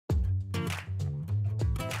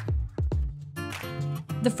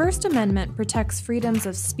The First Amendment protects freedoms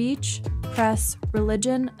of speech, press,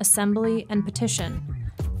 religion, assembly, and petition.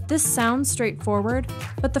 This sounds straightforward,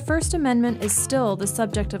 but the First Amendment is still the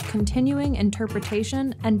subject of continuing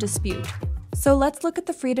interpretation and dispute. So let's look at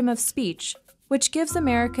the freedom of speech, which gives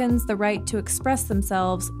Americans the right to express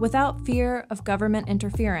themselves without fear of government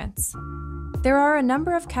interference. There are a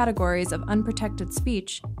number of categories of unprotected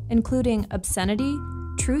speech, including obscenity,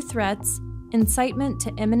 true threats, incitement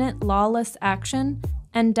to imminent lawless action,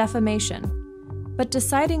 and defamation. But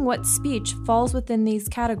deciding what speech falls within these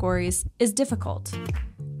categories is difficult.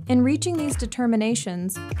 In reaching these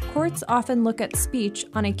determinations, courts often look at speech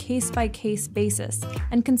on a case-by-case basis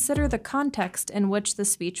and consider the context in which the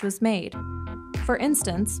speech was made. For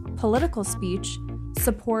instance, political speech,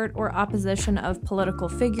 support or opposition of political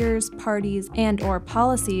figures, parties, and/or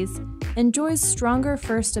policies, enjoys stronger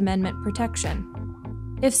First Amendment protection.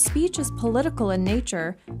 If speech is political in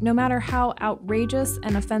nature, no matter how outrageous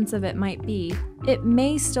and offensive it might be, it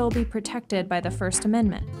may still be protected by the First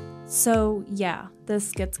Amendment. So yeah,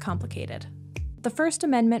 this gets complicated. The First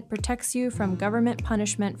Amendment protects you from government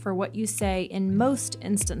punishment for what you say in most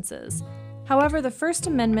instances. However, the First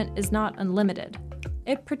Amendment is not unlimited.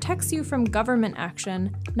 It protects you from government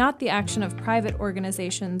action, not the action of private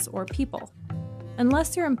organizations or people.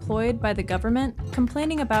 Unless you're employed by the government,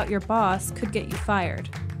 complaining about your boss could get you fired.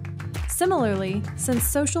 Similarly, since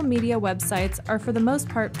social media websites are for the most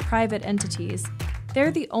part private entities,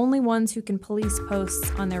 they're the only ones who can police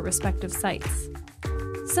posts on their respective sites.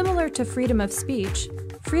 Similar to freedom of speech,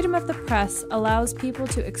 freedom of the press allows people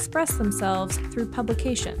to express themselves through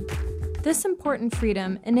publication. This important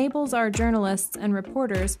freedom enables our journalists and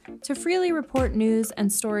reporters to freely report news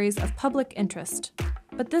and stories of public interest.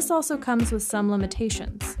 But this also comes with some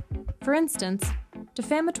limitations. For instance,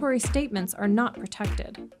 defamatory statements are not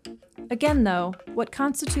protected. Again, though, what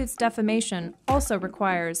constitutes defamation also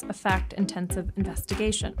requires a fact-intensive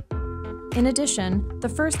investigation. In addition, the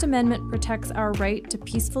First Amendment protects our right to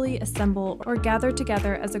peacefully assemble or gather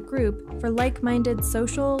together as a group for like-minded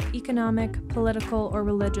social, economic, political, or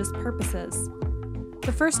religious purposes.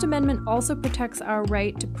 The First Amendment also protects our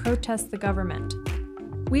right to protest the government.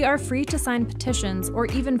 We are free to sign petitions or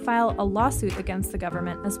even file a lawsuit against the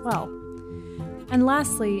government as well. And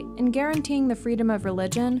lastly, in guaranteeing the freedom of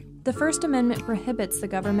religion, the First Amendment prohibits the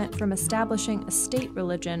government from establishing a state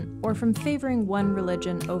religion or from favoring one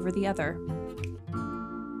religion over the other.